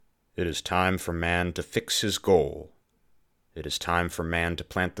It is time for man to fix his goal. It is time for man to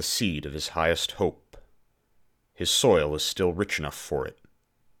plant the seed of his highest hope. His soil is still rich enough for it,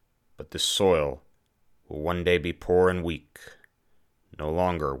 but this soil will one day be poor and weak. No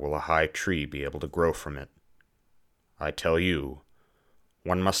longer will a high tree be able to grow from it. I tell you,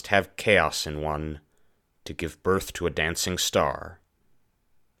 one must have chaos in one to give birth to a dancing star.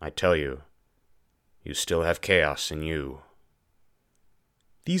 I tell you, you still have chaos in you.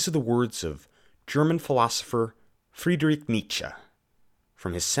 These are the words of German philosopher Friedrich Nietzsche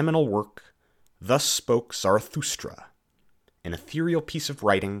from his seminal work, Thus Spoke Zarathustra, an ethereal piece of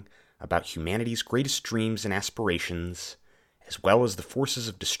writing about humanity's greatest dreams and aspirations, as well as the forces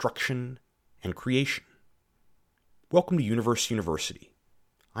of destruction and creation. Welcome to Universe University.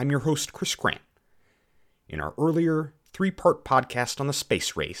 I'm your host, Chris Grant. In our earlier 3-part podcast on the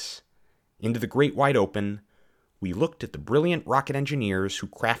space race, Into the Great Wide Open, we looked at the brilliant rocket engineers who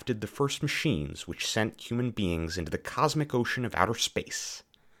crafted the first machines which sent human beings into the cosmic ocean of outer space.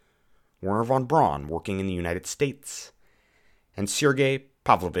 Wernher von Braun working in the United States, and Sergei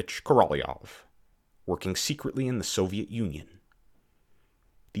Pavlovich Korolyov working secretly in the Soviet Union.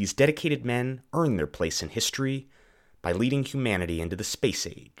 These dedicated men earned their place in history by leading humanity into the space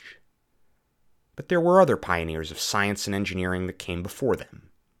age. But there were other pioneers of science and engineering that came before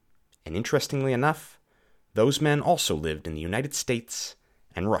them, and interestingly enough, those men also lived in the United States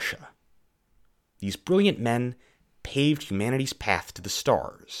and Russia. These brilliant men paved humanity's path to the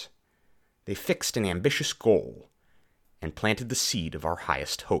stars. They fixed an ambitious goal and planted the seed of our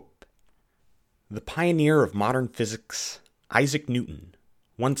highest hope. The pioneer of modern physics, Isaac Newton,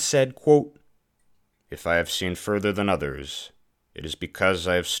 once said, quote, "If I have seen further than others, it is because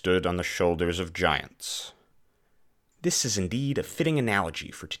I have stood on the shoulders of giants." This is indeed a fitting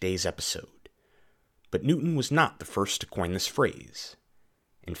analogy for today's episode. But Newton was not the first to coin this phrase.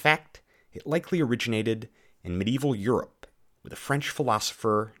 In fact, it likely originated in medieval Europe with a French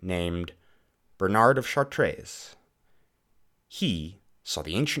philosopher named Bernard of Chartres. He saw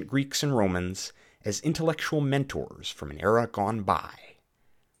the ancient Greeks and Romans as intellectual mentors from an era gone by.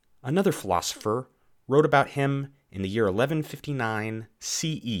 Another philosopher wrote about him in the year 1159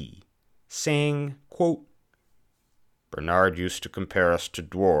 CE, saying, quote, "Bernard used to compare us to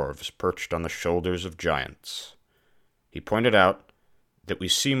dwarves perched on the shoulders of giants. He pointed out that we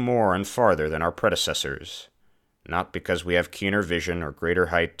see more and farther than our predecessors, not because we have keener vision or greater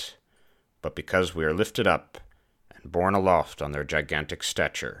height, but because we are lifted up and borne aloft on their gigantic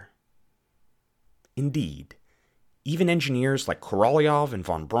stature." Indeed, even engineers like Korolyov and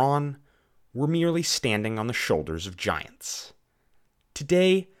von Braun were merely standing on the shoulders of giants.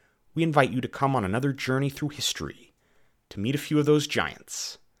 Today, we invite you to come on another journey through history to meet a few of those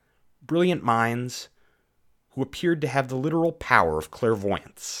giants, brilliant minds who appeared to have the literal power of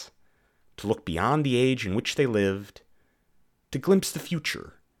clairvoyance, to look beyond the age in which they lived, to glimpse the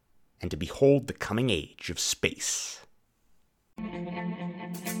future, and to behold the coming age of space.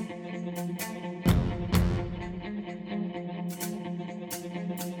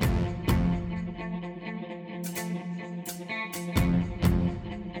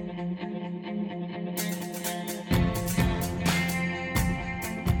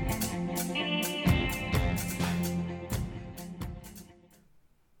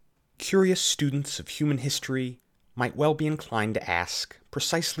 Curious students of human history might well be inclined to ask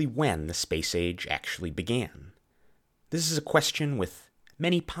precisely when the space age actually began. This is a question with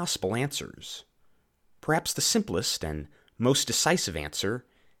many possible answers. Perhaps the simplest and most decisive answer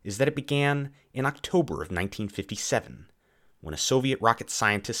is that it began in October of 1957, when a Soviet rocket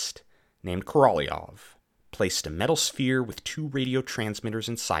scientist named Korolyov placed a metal sphere with 2 radio transmitters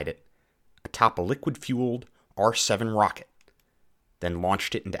inside it atop a liquid-fueled R-7 rocket, then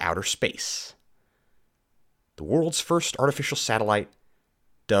launched it into outer space. The world's first artificial satellite,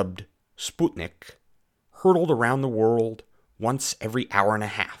 dubbed Sputnik, hurtled around the world once every hour and a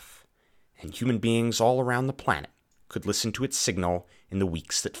half, and human beings all around the planet could listen to its signal in the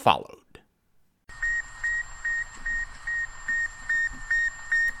weeks that followed.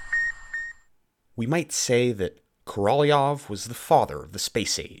 We might say that Korolyov was the father of the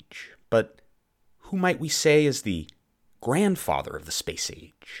space age, but who might we say is the grandfather of the space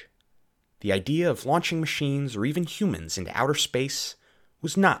age? The idea of launching machines or even humans into outer space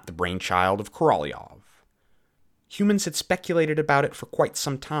was not the brainchild of Korolyov. Humans had speculated about it for quite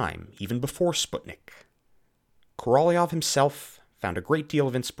some time, even before Sputnik. Korolyov himself found a great deal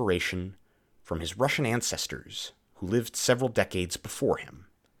of inspiration from his Russian ancestors, who lived several decades before him.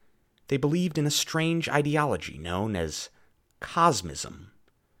 They believed in a strange ideology known as cosmism.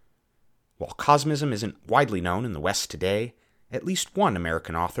 While cosmism isn't widely known in the West today, at least one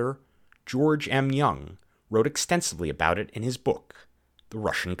American author George M. Young wrote extensively about it in his book, The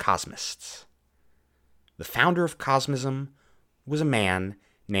Russian Cosmists. The founder of Cosmism was a man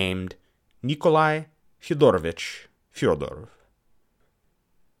named Nikolai Fyodorovich Fyodorov.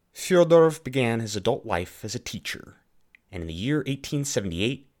 Fyodorov began his adult life as a teacher, and in the year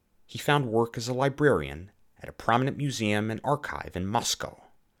 1878 he found work as a librarian at a prominent museum and archive in Moscow.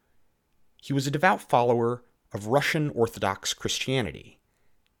 He was a devout follower of Russian Orthodox Christianity,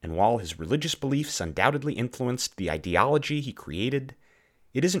 and while his religious beliefs undoubtedly influenced the ideology he created,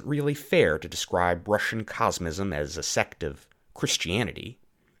 it isn't really fair to describe Russian Cosmism as a sect of Christianity.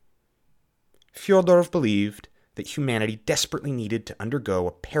 Fyodorov believed that humanity desperately needed to undergo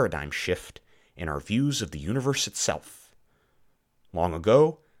a paradigm shift in our views of the universe itself. Long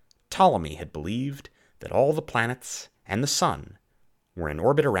ago, Ptolemy had believed that all the planets and the sun were in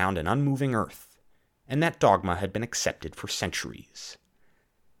orbit around an unmoving Earth, and that dogma had been accepted for centuries.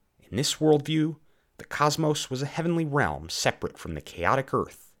 In this worldview, the cosmos was a heavenly realm separate from the chaotic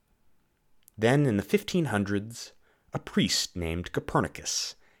Earth. Then, in the 1500s, a priest named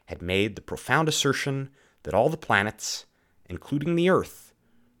Copernicus had made the profound assertion that all the planets, including the Earth,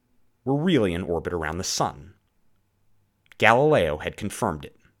 were really in orbit around the sun. Galileo had confirmed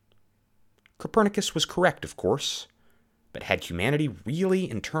it. Copernicus was correct, of course, but had humanity really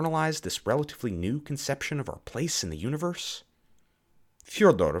internalized this relatively new conception of our place in the universe?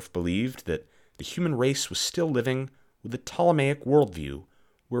 Fyodorov believed that the human race was still living with a Ptolemaic worldview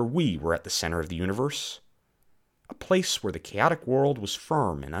where we were at the center of the universe, a place where the chaotic world was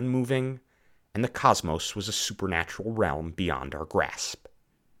firm and unmoving, and the cosmos was a supernatural realm beyond our grasp.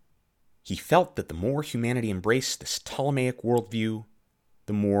 He felt that the more humanity embraced this Ptolemaic worldview,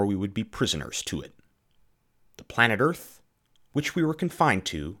 the more we would be prisoners to it. The planet Earth, which we were confined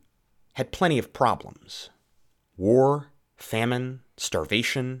to, had plenty of problems. War, famine,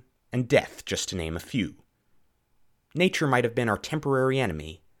 starvation, and death, just to name a few. Nature might have been our temporary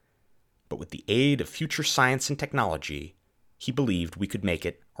enemy, but with the aid of future science and technology, he believed we could make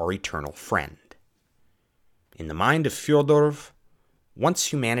it our eternal friend. In the mind of Fyodorov, once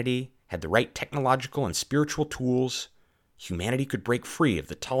humanity had the right technological and spiritual tools, humanity could break free of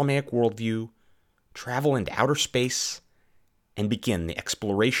the Ptolemaic worldview, travel into outer space, and begin the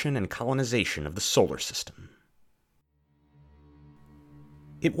exploration and colonization of the solar system.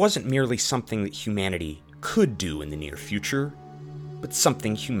 It wasn't merely something that humanity could do in the near future, but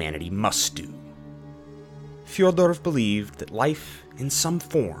something humanity must do. Fyodorov believed that life, in some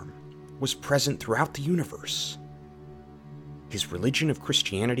form, was present throughout the universe. His religion of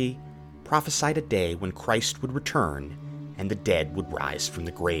Christianity prophesied a day when Christ would return and the dead would rise from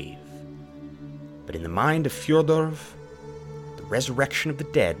the grave. But in the mind of Fyodorov, the resurrection of the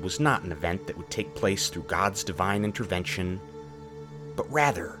dead was not an event that would take place through God's divine intervention, but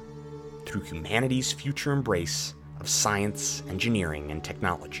rather through humanity's future embrace of science, engineering, and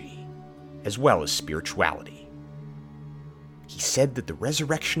technology, as well as spirituality. He said that the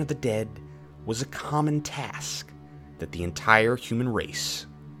resurrection of the dead was a common task that the entire human race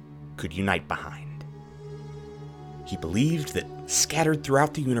could unite behind. He believed that scattered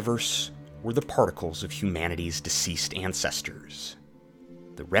throughout the universe were the particles of humanity's deceased ancestors,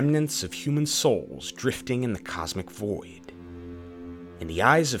 the remnants of human souls drifting in the cosmic void. In the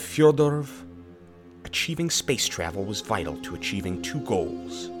eyes of Fyodorov, achieving space travel was vital to achieving two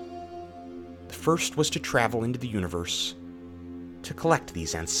goals. The first was to travel into the universe to collect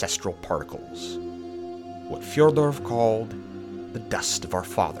these ancestral particles, what Fyodorov called the dust of our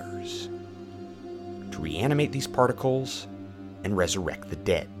fathers, to reanimate these particles and resurrect the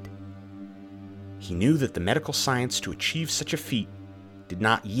dead. He knew that the medical science to achieve such a feat did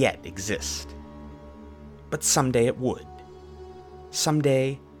not yet exist, but someday it would.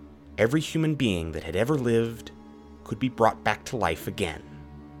 Someday, every human being that had ever lived could be brought back to life again.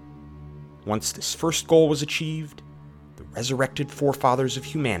 Once this first goal was achieved, the resurrected forefathers of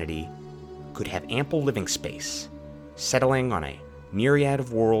humanity could have ample living space, settling on a myriad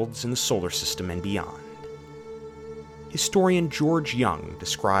of worlds in the solar system and beyond. Historian George Young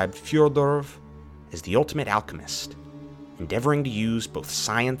described Fyodorov as the ultimate alchemist, endeavoring to use both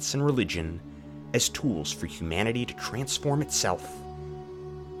science and religion as tools for humanity to transform itself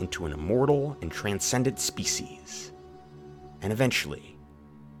into an immortal and transcendent species, and eventually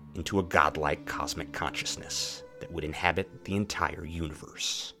into a godlike cosmic consciousness that would inhabit the entire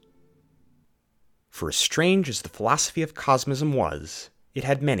universe. For as strange as the philosophy of cosmism was, it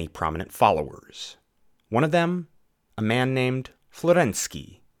had many prominent followers. One of them, a man named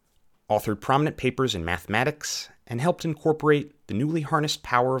Florensky, authored prominent papers in mathematics and helped incorporate the newly harnessed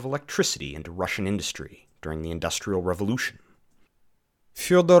power of electricity into Russian industry during the Industrial Revolution.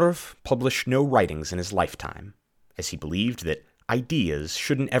 Fyodorov published no writings in his lifetime, as he believed that ideas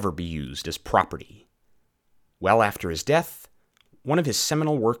shouldn't ever be used as property. Well after his death, one of his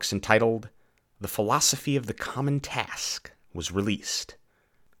seminal works entitled The Philosophy of the Common Task was released.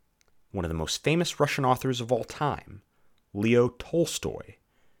 One of the most famous Russian authors of all time, Leo Tolstoy,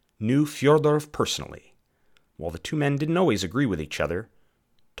 knew Fyodorov personally. While the two men didn't always agree with each other,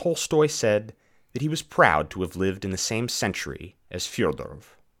 Tolstoy said that he was proud to have lived in the same century as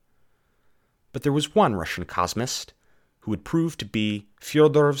Fyodorov. But there was one Russian cosmist who would prove to be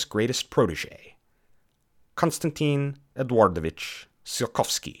Fyodorov's greatest protege, Konstantin Eduardovich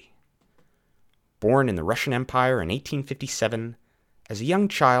Tsiolkovsky. Born in the Russian Empire in 1857, as a young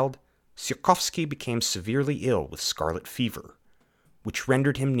child, Tsiolkovsky became severely ill with scarlet fever, which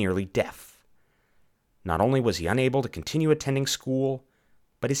rendered him nearly deaf. Not only was he unable to continue attending school,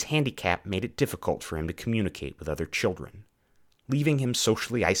 but his handicap made it difficult for him to communicate with other children, leaving him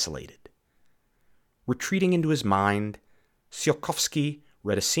socially isolated. Retreating into his mind, Tsiolkovsky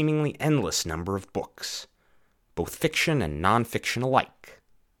read a seemingly endless number of books, both fiction and non-fiction alike.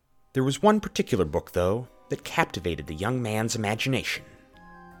 There was one particular book, though, that captivated the young man's imagination.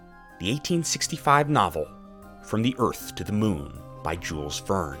 The 1865 novel, From the Earth to the Moon, by Jules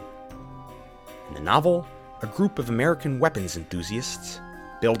Verne. In the novel, a group of American weapons enthusiasts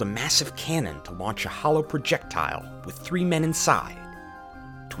build a massive cannon to launch a hollow projectile with 3 men inside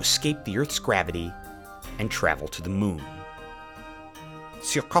to escape the Earth's gravity and travel to the moon.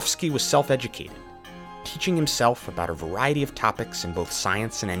 Tsiolkovsky was self-educated, teaching himself about a variety of topics in both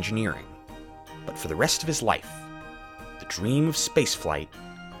science and engineering. But for the rest of his life, the dream of spaceflight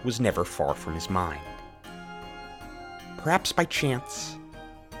was never far from his mind. Perhaps by chance,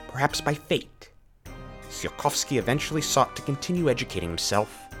 perhaps by fate, Tsiolkovsky eventually sought to continue educating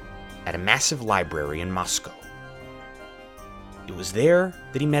himself at a massive library in Moscow. It was there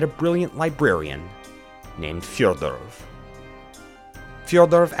that he met a brilliant librarian named Fyodorov.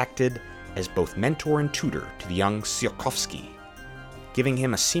 Fyodorov acted as both mentor and tutor to the young Tsiolkovsky, giving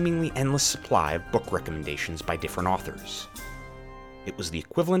him a seemingly endless supply of book recommendations by different authors. It was the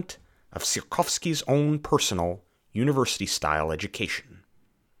equivalent of Tsiolkovsky's own personal, university-style education.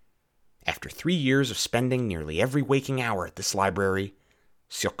 After 3 years of spending nearly every waking hour at this library,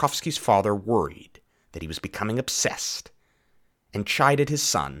 Tsiolkovsky's father worried that he was becoming obsessed and chided his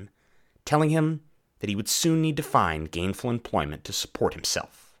son, telling him that he would soon need to find gainful employment to support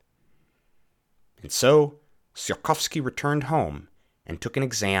himself. And so, Tsiolkovsky returned home and took an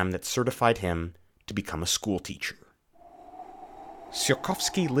exam that certified him to become a schoolteacher.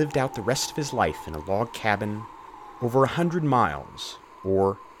 Tsiolkovsky lived out the rest of his life in a log cabin over 100 miles,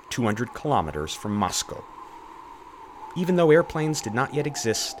 or 200 kilometers from Moscow. Even though airplanes did not yet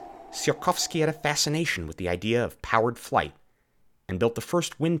exist, Tsiolkovsky had a fascination with the idea of powered flight and built the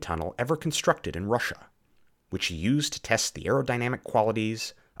first wind tunnel ever constructed in Russia, which he used to test the aerodynamic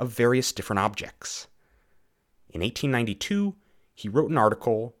qualities of various different objects. In 1892, he wrote an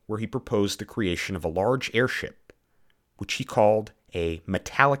article where he proposed the creation of a large airship, which he called a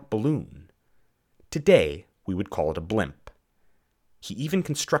metallic balloon. Today, we would call it a blimp. He even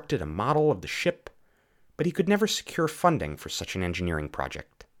constructed a model of the ship, but he could never secure funding for such an engineering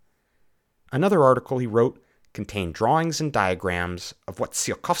project. Another article he wrote contained drawings and diagrams of what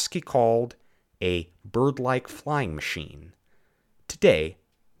Tsiolkovsky called a bird-like flying machine. Today,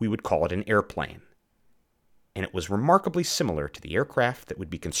 we would call it an airplane. And it was remarkably similar to the aircraft that would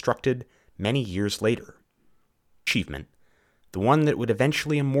be constructed many years later. Achievement, the one that would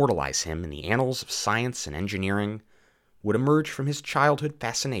eventually immortalize him in the annals of science and engineering, would emerge from his childhood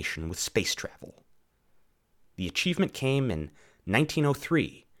fascination with space travel. The achievement came in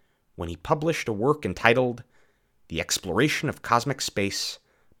 1903, when he published a work entitled The Exploration of Cosmic Space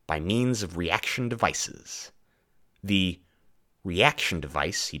by Means of Reaction Devices. The reaction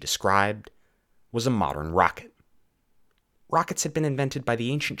device he described was a modern rocket. Rockets had been invented by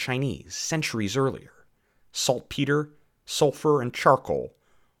the ancient Chinese centuries earlier. Saltpeter, sulfur, and charcoal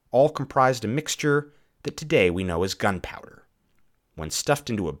all comprised a mixture that today we know as gunpowder. When stuffed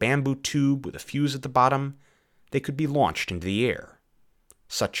into a bamboo tube with a fuse at the bottom, they could be launched into the air.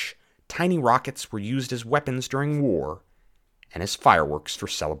 Such tiny rockets were used as weapons during war and as fireworks for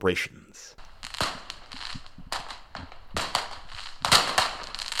celebrations.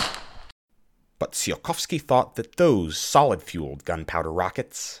 But Tsiolkovsky thought that those solid-fueled gunpowder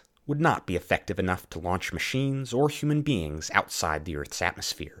rockets would not be effective enough to launch machines or human beings outside the Earth's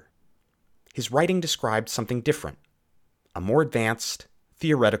atmosphere. His writing described something different, a more advanced,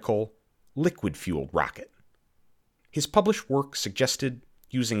 theoretical, liquid-fueled rocket. His published work suggested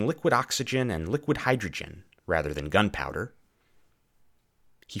using liquid oxygen and liquid hydrogen rather than gunpowder.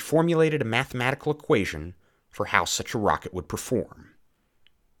 he formulated a mathematical equation for how such a rocket would perform.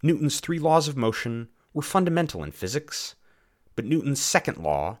 Newton's 3 laws of motion were fundamental in physics, but Newton's second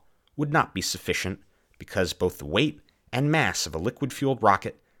law would not be sufficient because both the weight and mass of a liquid-fueled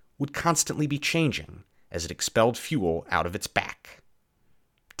rocket would constantly be changing as it expelled fuel out of its back.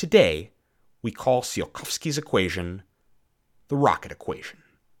 Today, we call Tsiolkovsky's equation the rocket equation,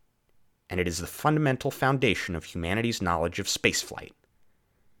 and it is the fundamental foundation of humanity's knowledge of spaceflight.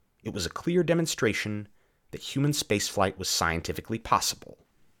 It was a clear demonstration that human spaceflight was scientifically possible.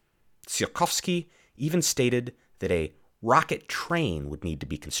 Tsiolkovsky even stated that a rocket train would need to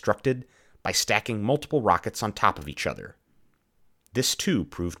be constructed by stacking multiple rockets on top of each other. This too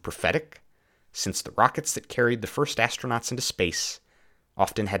proved prophetic, since the rockets that carried the first astronauts into space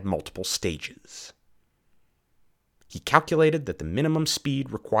often had multiple stages. He calculated that the minimum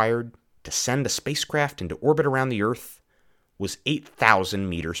speed required to send a spacecraft into orbit around the Earth was 8,000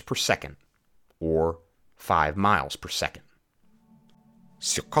 meters per second, or 5 miles per second.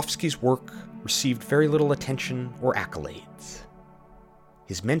 Tsiolkovsky's work received very little attention or accolades.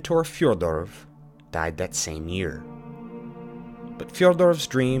 His mentor Fyodorov died that same year. But Fyodorov's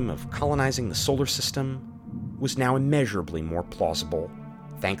dream of colonizing the solar system was now immeasurably more plausible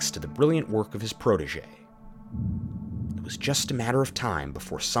thanks to the brilliant work of his protege. It was just a matter of time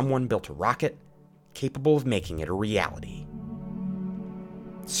before someone built a rocket capable of making it a reality.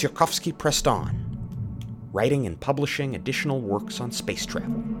 Tsiolkovsky pressed on, writing and publishing additional works on space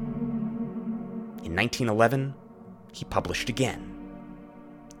travel. In 1911, he published again,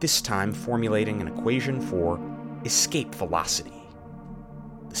 this time formulating an equation for escape velocity,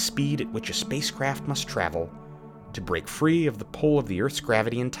 the speed at which a spacecraft must travel to break free of the pull of the Earth's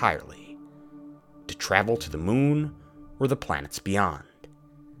gravity entirely, to travel to the moon or the planets beyond.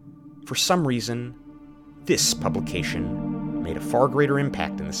 For some reason, this publication made a far greater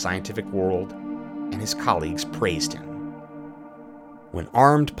impact in the scientific world, and his colleagues praised him. When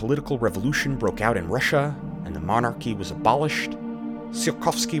armed political revolution broke out in Russia and the monarchy was abolished,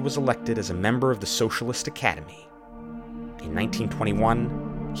 Tsiolkovsky was elected as a member of the Socialist Academy. In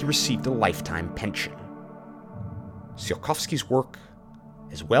 1921, he received a lifetime pension. Tsiolkovsky's work,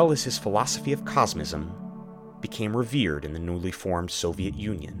 as well as his philosophy of cosmism, became revered in the newly formed Soviet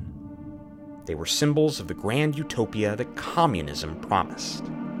Union. They were symbols of the grand utopia that communism promised.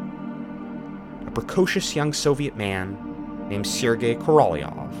 A precocious young Soviet man named Sergei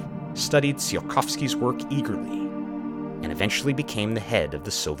Korolyov studied Tsiolkovsky's work eagerly and eventually became the head of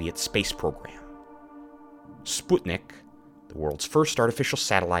the Soviet space program. Sputnik, the world's first artificial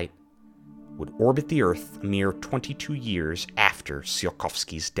satellite, would orbit the Earth a mere 22 years after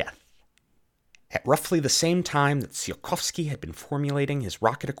Tsiolkovsky's death. At roughly the same time that Tsiolkovsky had been formulating his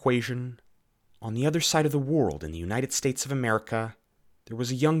rocket equation, on the other side of the world in the United States of America, there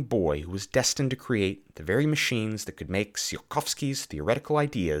was a young boy who was destined to create the very machines that could make Tsiolkovsky's theoretical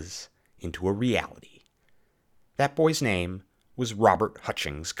ideas into a reality. That boy's name was Robert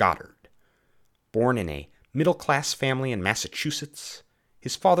Hutchings Goddard. Born in a middle-class family in Massachusetts,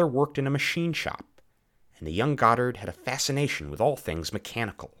 his father worked in a machine shop, and the young Goddard had a fascination with all things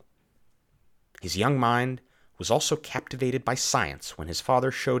mechanical. His young mind was also captivated by science when his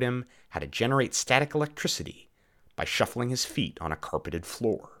father showed him how to generate static electricity by shuffling his feet on a carpeted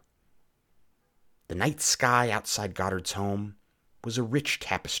floor. The night sky outside Goddard's home was a rich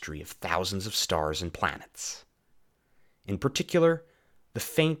tapestry of thousands of stars and planets. In particular, the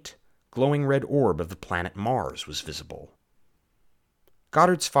faint, glowing red orb of the planet Mars was visible.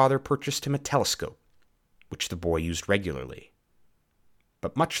 Goddard's father purchased him a telescope, which the boy used regularly.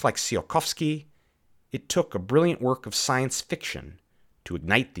 But much like Tsiolkovsky, it took a brilliant work of science fiction to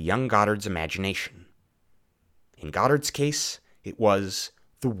ignite the young Goddard's imagination. In Goddard's case, it was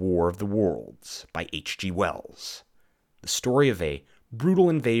The War of the Worlds by H.G. Wells, the story of a brutal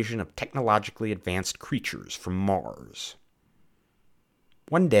invasion of technologically advanced creatures from Mars.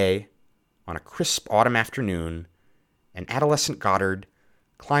 One day, on a crisp autumn afternoon, an adolescent Goddard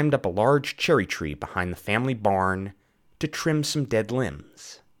climbed up a large cherry tree behind the family barn to trim some dead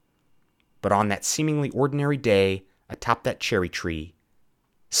limbs. But on that seemingly ordinary day, atop that cherry tree,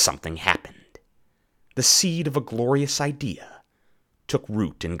 something happened. The seed of a glorious idea took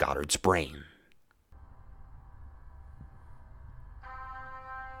root in Goddard's brain.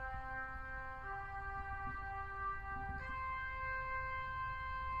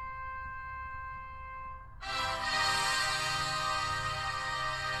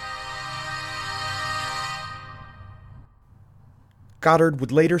 Goddard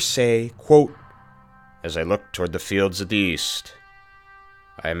would later say, quote, As I looked toward the fields of the east,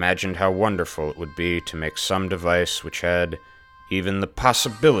 I imagined how wonderful it would be to make some device which had, even the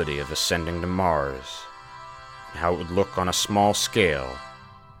possibility of ascending to Mars, and how it would look on a small scale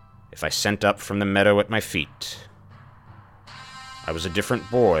if I sent up from the meadow at my feet. I was a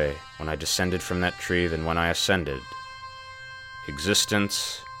different boy when I descended from that tree than when I ascended.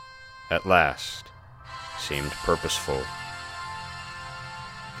 Existence, at last, seemed purposeful.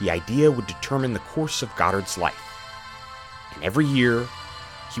 The idea would determine the course of Goddard's life, and every year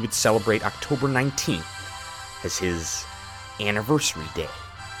he would celebrate October 19th as his anniversary day,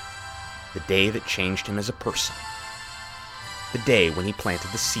 the day that changed him as a person, the day when he planted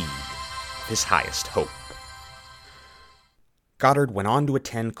the seed of his highest hope. Goddard went on to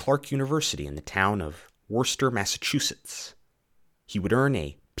attend Clark University in the town of Worcester, Massachusetts. He would earn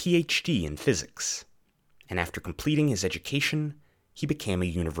a PhD in physics, and after completing his education, he became a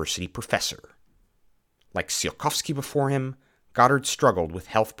university professor. Like Tsiolkovsky before him, Goddard struggled with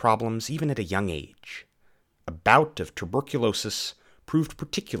health problems even at a young age. A bout of tuberculosis proved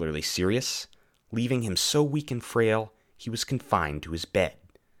particularly serious, leaving him so weak and frail he was confined to his bed.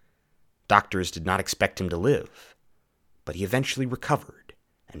 Doctors did not expect him to live, but he eventually recovered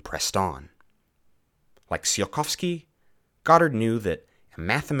and pressed on. Like Tsiolkovsky, Goddard knew that a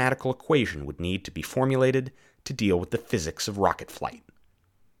mathematical equation would need to be formulated to deal with the physics of rocket flight,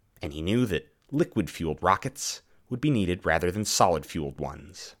 and he knew that liquid-fueled rockets would be needed rather than solid-fueled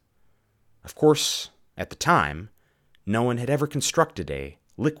ones. Of course, at the time, no one had ever constructed a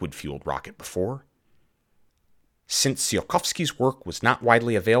liquid-fueled rocket before. Since Tsiolkovsky's work was not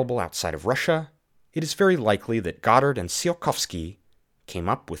widely available outside of Russia, it is very likely that Goddard and Tsiolkovsky came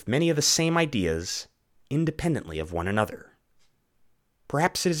up with many of the same ideas independently of one another.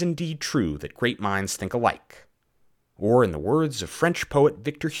 Perhaps it is indeed true that great minds think alike, or in the words of French poet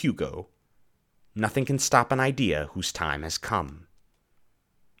Victor Hugo, nothing can stop an idea whose time has come.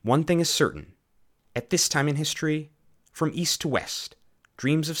 One thing is certain. At this time in history, from east to west,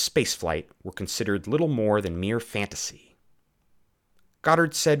 dreams of spaceflight were considered little more than mere fantasy.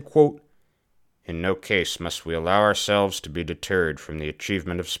 Goddard said, quote, "In no case must we allow ourselves to be deterred from the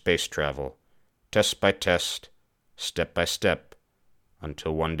achievement of space travel, test by test, step by step,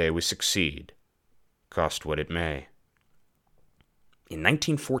 until one day we succeed, cost what it may." In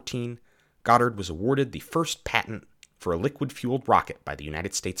 1914, Goddard was awarded the first patent for a liquid-fueled rocket by the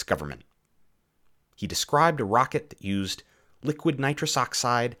United States government. He described a rocket that used liquid nitrous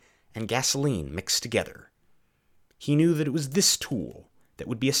oxide and gasoline mixed together. He knew that it was this tool that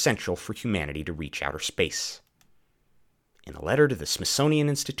would be essential for humanity to reach outer space. In a letter to the Smithsonian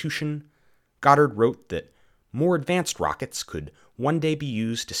Institution, Goddard wrote that more advanced rockets could one day be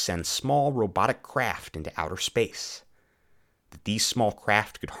used to send small robotic craft into outer space, that these small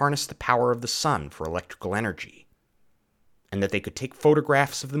craft could harness the power of the sun for electrical energy, and that they could take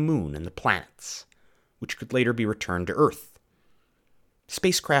photographs of the moon and the planets, which could later be returned to Earth.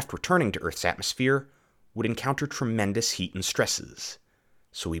 Spacecraft returning to Earth's atmosphere would encounter tremendous heat and stresses,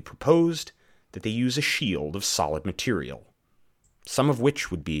 so he proposed that they use a shield of solid material, some of which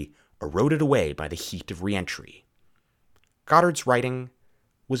would be eroded away by the heat of re-entry. Goddard's writing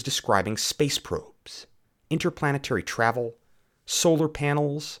was describing space probes, interplanetary travel, solar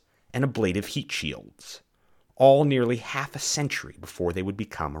panels, and ablative heat shields, all nearly half a century before they would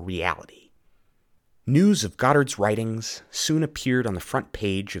become a reality. News of Goddard's writings soon appeared on the front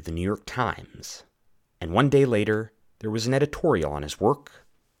page of the New York Times, and one day later there was an editorial on his work.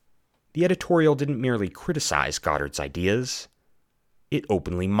 The editorial didn't merely criticize Goddard's ideas, it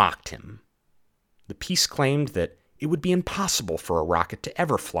openly mocked him. The piece claimed that it would be impossible for a rocket to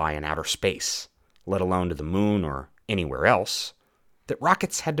ever fly in outer space, let alone to the moon or anywhere else, that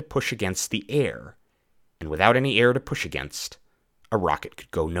rockets had to push against the air, and without any air to push against, a rocket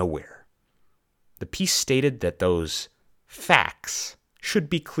could go nowhere. The piece stated that those facts should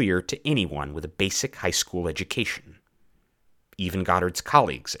be clear to anyone with a basic high school education. Even Goddard's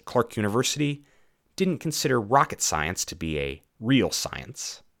colleagues at Clark University didn't consider rocket science to be a real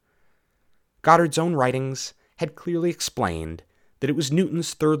science. Goddard's own writings had clearly explained that it was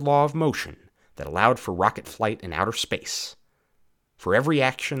Newton's third law of motion that allowed for rocket flight in outer space. For every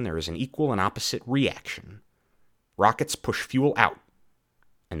action, there is an equal and opposite reaction. Rockets push fuel out,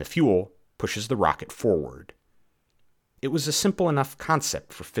 and the fuel pushes the rocket forward. It was a simple enough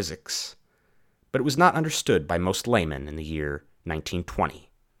concept for physics, but it was not understood by most laymen in the year 1920.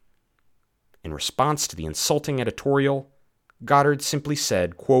 In response to the insulting editorial, Goddard simply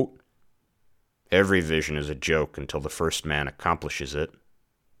said, quote, "Every vision is a joke until the first man accomplishes it."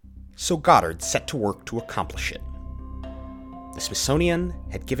 So Goddard set to work to accomplish it. The Smithsonian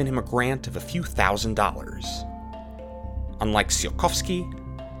had given him a grant of a few $1,000s. Unlike Tsiolkovsky,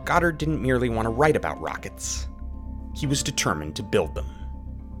 Goddard didn't merely want to write about rockets. he was determined to build them.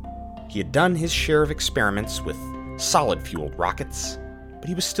 He had done his share of experiments with solid-fueled rockets, but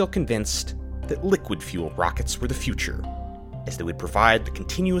he was still convinced that liquid-fueled rockets were the future, as they would provide the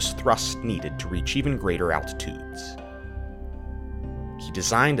continuous thrust needed to reach even greater altitudes. He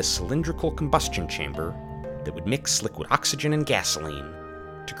designed a cylindrical combustion chamber that would mix liquid oxygen and gasoline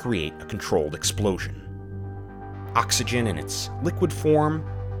to create a controlled explosion. Oxygen in its liquid form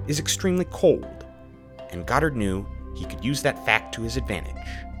is extremely cold, and Goddard knew he could use that fact to his advantage.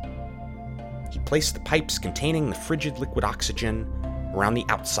 He placed the pipes containing the frigid liquid oxygen around the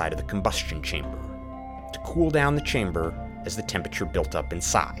outside of the combustion chamber to cool down the chamber as the temperature built up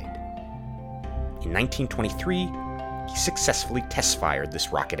inside. In 1923, he successfully test-fired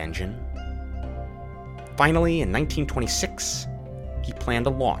this rocket engine. Finally, in 1926, he planned a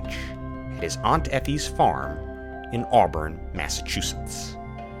launch at his Aunt Effie's farm in Auburn, Massachusetts.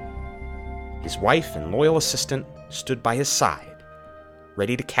 His wife and loyal assistant stood by his side,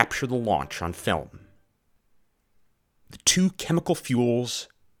 ready to capture the launch on film. The two chemical fuels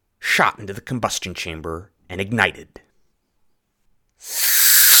shot into the combustion chamber and ignited.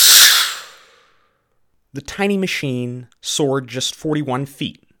 The tiny machine soared just 41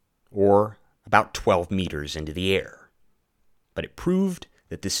 feet, or about 12 meters into the air. But it proved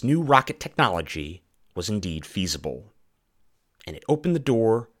that this new rocket technology was indeed feasible, and it opened the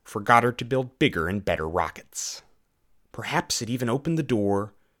door for Goddard to build bigger and better rockets. Perhaps it even opened the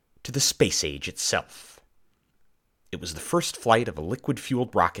door to the space age itself. It was the first flight of a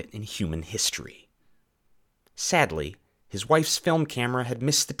liquid-fueled rocket in human history. Sadly, his wife's film camera had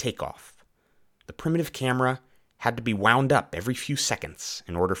missed the takeoff. The primitive camera had to be wound up every few seconds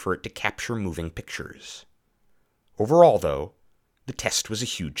in order for it to capture moving pictures. Overall, though, the test was a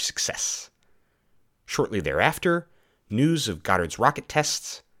huge success. Shortly thereafter, news of Goddard's rocket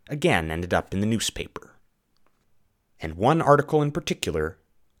tests again ended up in the newspaper. And one article in particular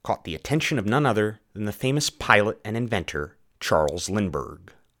caught the attention of none other than the famous pilot and inventor Charles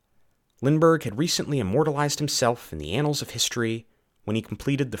Lindbergh. Lindbergh had recently immortalized himself in the annals of history when he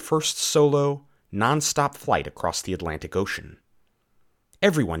completed the first solo, non-stop flight across the Atlantic Ocean.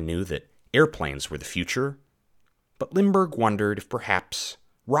 Everyone knew that airplanes were the future, but Lindbergh wondered if perhaps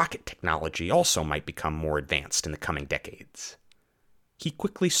rocket technology also might become more advanced in the coming decades. He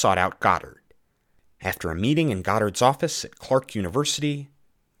quickly sought out Goddard. After a meeting in Goddard's office at Clark University,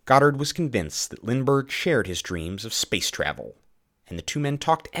 Goddard was convinced that Lindbergh shared his dreams of space travel, and the two men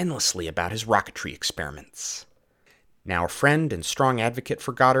talked endlessly about his rocketry experiments. Now a friend and strong advocate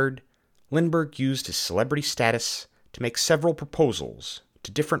for Goddard, Lindbergh used his celebrity status to make several proposals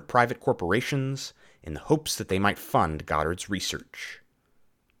to different private corporations in the hopes that they might fund Goddard's research.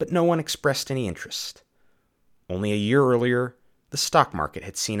 But no one expressed any interest. Only a year earlier, the stock market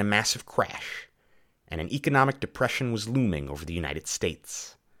had seen a massive crash, and an economic depression was looming over the United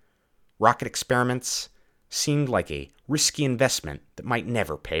States. Rocket experiments seemed like a risky investment that might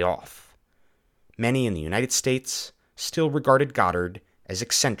never pay off. Many in the United States still regarded Goddard as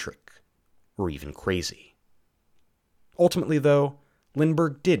eccentric, or even crazy. Ultimately, though,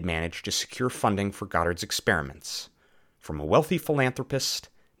 Lindbergh did manage to secure funding for Goddard's experiments from a wealthy philanthropist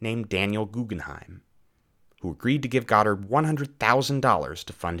named Daniel Guggenheim, who agreed to give Goddard $100,000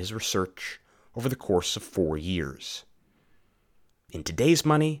 to fund his research over the course of 4 years. In today's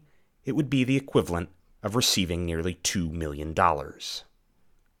money, it would be the equivalent of receiving nearly $2 million.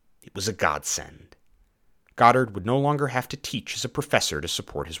 It was a godsend. Goddard would no longer have to teach as a professor to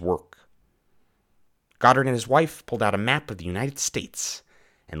support his work. Goddard and his wife pulled out a map of the United States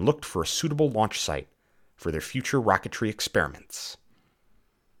and looked for a suitable launch site for their future rocketry experiments.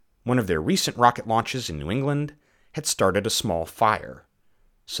 One of their recent rocket launches in New England had started a small fire,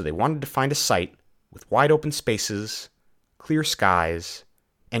 so they wanted to find a site with wide open spaces, clear skies,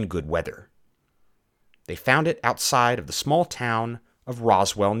 and good weather. They found it outside of the small town of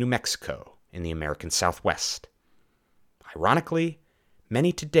Roswell, New Mexico, in the American Southwest. Ironically,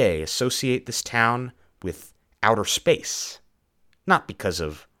 many today associate this town with outer space, not because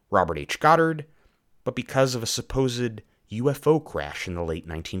of Robert H. Goddard, but because of a supposed UFO crash in the late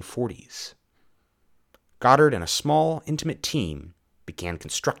 1940s. Goddard and a small, intimate team began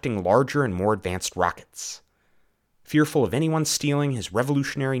constructing larger and more advanced rockets. Fearful of anyone stealing his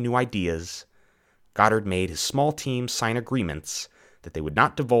revolutionary new ideas, Goddard made his small team sign agreements that they would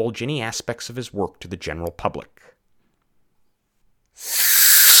not divulge any aspects of his work to the general public.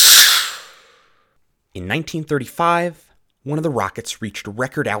 In 1935, one of the rockets reached a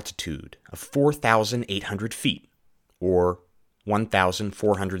record altitude of 4,800 feet, or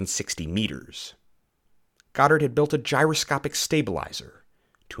 1,460 meters. Goddard had built a gyroscopic stabilizer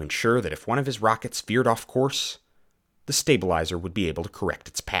to ensure that if one of his rockets veered off course, the stabilizer would be able to correct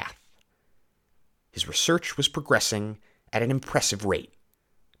its path. His research was progressing at an impressive rate,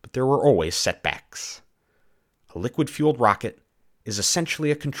 but there were always setbacks. A liquid-fueled rocket is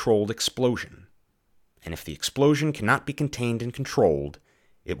essentially a controlled explosion, and if the explosion cannot be contained and controlled,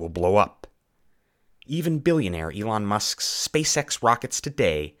 it will blow up. Even billionaire Elon Musk's SpaceX rockets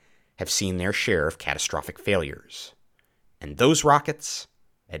today have seen their share of catastrophic failures. And those rockets,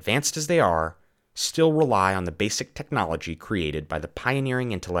 advanced as they are, still rely on the basic technology created by the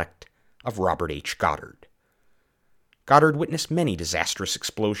pioneering intellect of Robert H. Goddard. Goddard witnessed many disastrous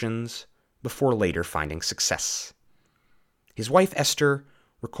explosions before later finding success. His wife Esther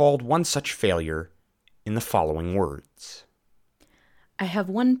recalled one such failure in the following words. I have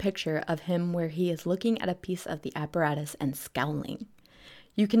one picture of him where he is looking at a piece of the apparatus and scowling.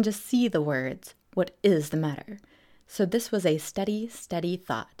 You can just see the words, "What is the matter?" So this was a steady, steady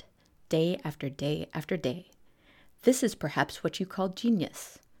thought, day after day after day. This is perhaps what you call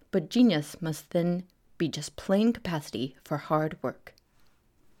genius, but genius must then be just plain capacity for hard work.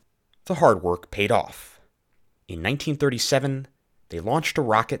 The hard work paid off. In 1937, they launched a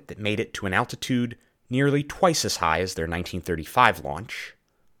rocket that made it to an altitude nearly twice as high as their 1935 launch,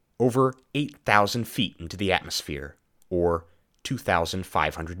 over 8,000 feet into the atmosphere, or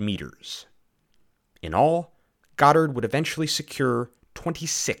 2,500 meters. In all, Goddard would eventually secure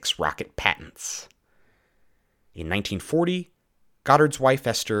 26 rocket patents. In 1940, Goddard's wife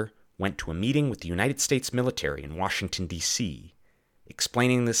Esther went to a meeting with the United States military in Washington, D.C.,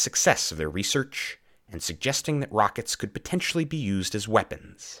 explaining the success of their research and suggesting that rockets could potentially be used as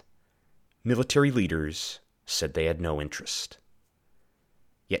weapons. Military leaders said they had no interest.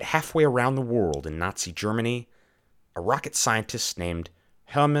 Yet halfway around the world in Nazi Germany, a rocket scientist named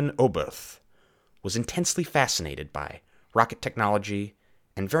Hermann Oberth was intensely fascinated by rocket technology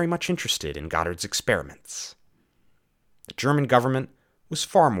and very much interested in Goddard's experiments. The German government was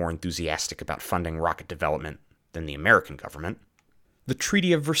far more enthusiastic about funding rocket development than the American government. The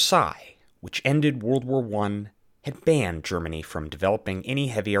Treaty of Versailles, which ended World War I, had banned Germany from developing any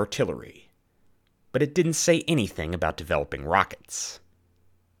heavy artillery, but it didn't say anything about developing rockets.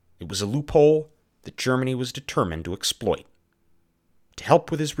 It was a loophole that Germany was determined to exploit. To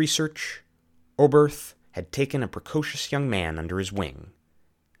help with his research, Oberth had taken a precocious young man under his wing.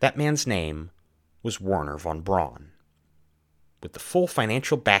 That man's name was Wernher von Braun. With the full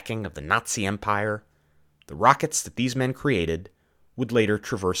financial backing of the Nazi Empire, the rockets that these men created would later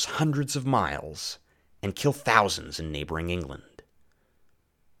traverse hundreds of miles and kill thousands in neighboring England.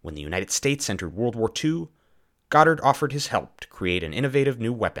 When the United States entered World War II, Goddard offered his help to create an innovative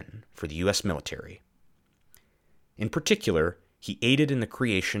new weapon for the U.S. military. In particular, he aided in the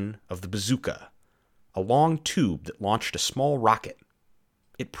creation of the bazooka, a long tube that launched a small rocket.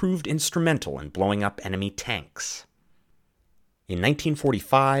 It proved instrumental in blowing up enemy tanks. In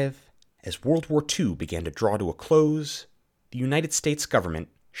 1945, as World War II began to draw to a close, the United States government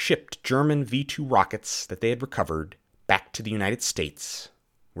shipped German V-2 rockets that they had recovered back to the United States,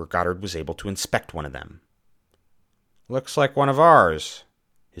 where Goddard was able to inspect one of them. "Looks like one of ours,"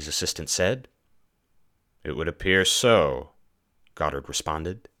 his assistant said. "It would appear so," Goddard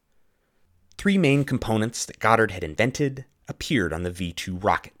responded. 3 main components that Goddard had invented appeared on the V-2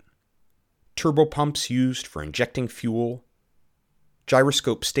 rocket: turbopumps used for injecting fuel,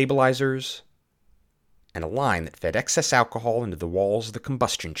 gyroscope stabilizers, and a line that fed excess alcohol into the walls of the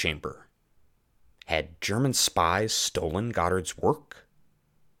combustion chamber. Had German spies stolen Goddard's work?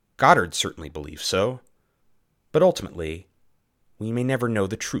 Goddard certainly believed so, but ultimately, we may never know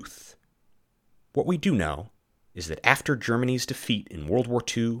the truth. What we do know is that after Germany's defeat in World War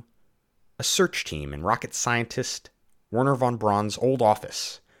II, a search team and rocket scientist Wernher von Braun's old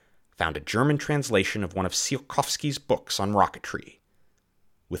office found a German translation of one of Tsiolkovsky's books on rocketry,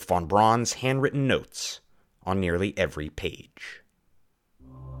 with von Braun's handwritten notes on nearly every page.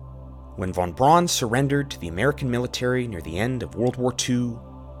 When von Braun surrendered to the American military near the end of World War II,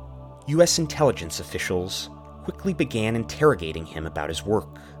 U.S. intelligence officials quickly began interrogating him about his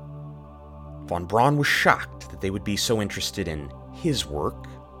work. Von Braun was shocked that they would be so interested in his work.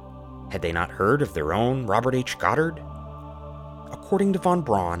 Had they not heard of their own Robert H. Goddard? According to von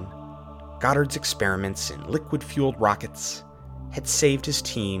Braun, Goddard's experiments in liquid-fueled rockets had saved his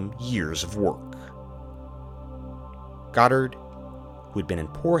team years of work. Goddard, who had been in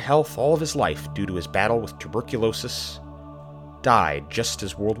poor health all of his life due to his battle with tuberculosis, died just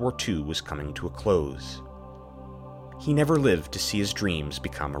as World War II was coming to a close. He never lived to see his dreams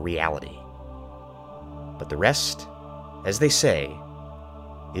become a reality. But the rest, as they say,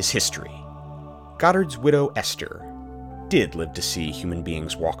 is history. Goddard's widow, Esther, did live to see human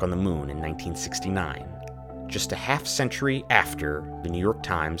beings walk on the moon in 1969, just a half-century after the New York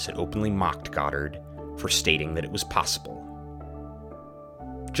Times had openly mocked Goddard for stating that it was possible.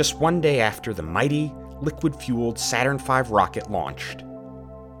 Just one day after the mighty, liquid-fueled Saturn V rocket launched.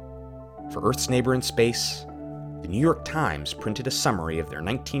 For Earth's Neighbor in Space, the New York Times printed a summary of their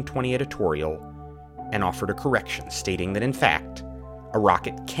 1920 editorial and offered a correction stating that, in fact, a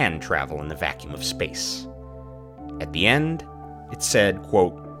rocket can travel in the vacuum of space. At the end, it said,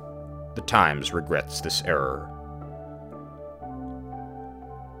 quote, "The Times regrets this error."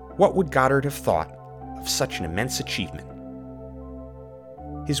 What would Goddard have thought of such an immense achievement?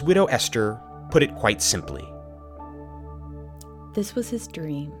 His widow Esther put it quite simply. This was his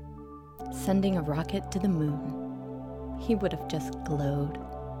dream, sending a rocket to the moon. He would have just glowed.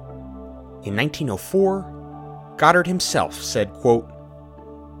 In 1904, Goddard himself said, quote,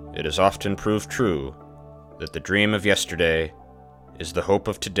 "It is often proved true that the dream of yesterday is the hope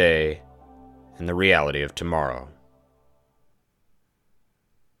of today and the reality of tomorrow."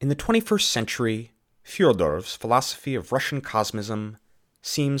 In the 21st century, Fyodorov's philosophy of Russian cosmism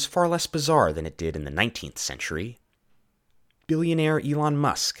seems far less bizarre than it did in the 19th century. Billionaire Elon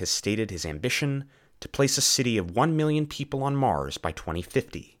Musk has stated his ambition to place a city of 1 million people on Mars by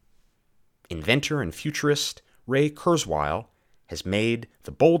 2050. Inventor and futurist Ray Kurzweil has made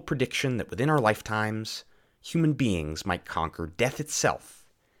the bold prediction that within our lifetimes, human beings might conquer death itself,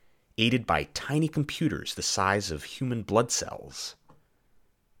 aided by tiny computers the size of human blood cells.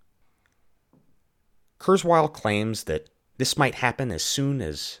 Kurzweil claims that this might happen as soon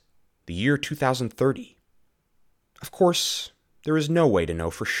as the year 2030. Of course, there is no way to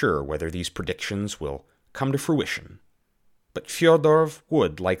know for sure whether these predictions will come to fruition, but Fyodorov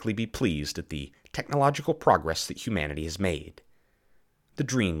would likely be pleased at the technological progress that humanity has made. The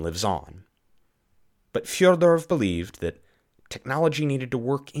dream lives on. But Fyodorov believed that technology needed to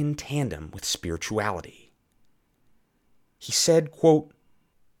work in tandem with spirituality. He said, quote,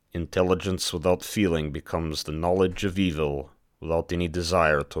 "Intelligence without feeling becomes the knowledge of evil without any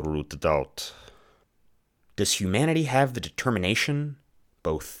desire to root it out." Does humanity have the determination,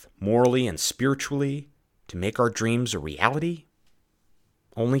 both morally and spiritually, to make our dreams a reality?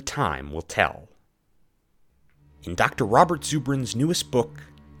 Only time will tell. In Dr. Robert Zubrin's newest book,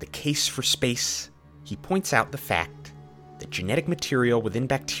 The Case for Space, he points out the fact that genetic material within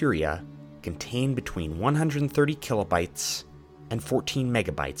bacteria contain between 130 kilobytes and 14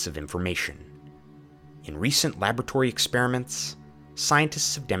 megabytes of information. In recent laboratory experiments,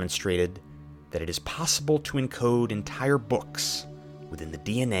 scientists have demonstrated that it is possible to encode entire books within the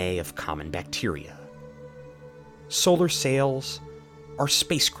DNA of common bacteria. Solar sails are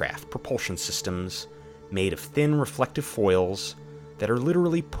spacecraft propulsion systems made of thin reflective foils that are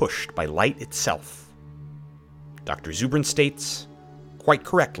literally pushed by light itself. Dr. Zubrin states, quite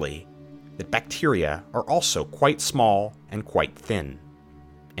correctly, that bacteria are also quite small and quite thin,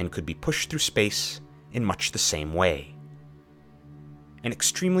 and could be pushed through space in much the same way. An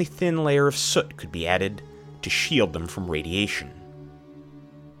extremely thin layer of soot could be added to shield them from radiation.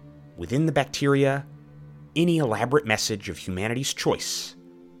 Within the bacteria, any elaborate message of humanity's choice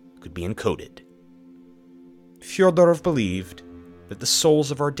could be encoded. Fyodorov believed that the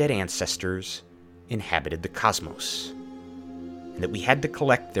souls of our dead ancestors inhabited the cosmos, and that we had to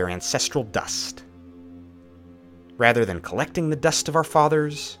collect their ancestral dust. Rather than collecting the dust of our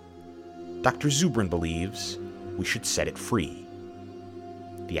fathers, Dr. Zubrin believes we should set it free.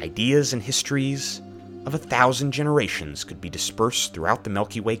 The ideas and histories of 1,000 generations could be dispersed throughout the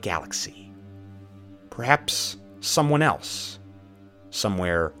Milky Way galaxy. Perhaps someone else,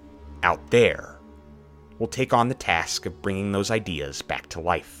 somewhere out there, will take on the task of bringing those ideas back to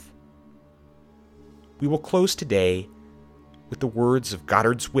life. We will close today with the words of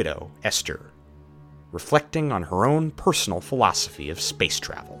Goddard's widow, Esther, reflecting on her own personal philosophy of space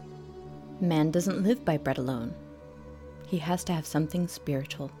travel. Man doesn't live by bread alone. He has to have something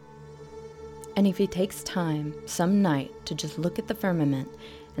spiritual. And if he takes time some night to just look at the firmament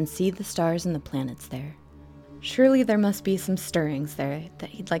and see the stars and the planets there, surely there must be some stirrings there that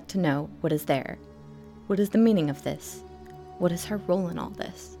he'd like to know what is there. What is the meaning of this? What is her role in all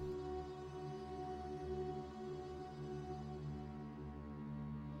this?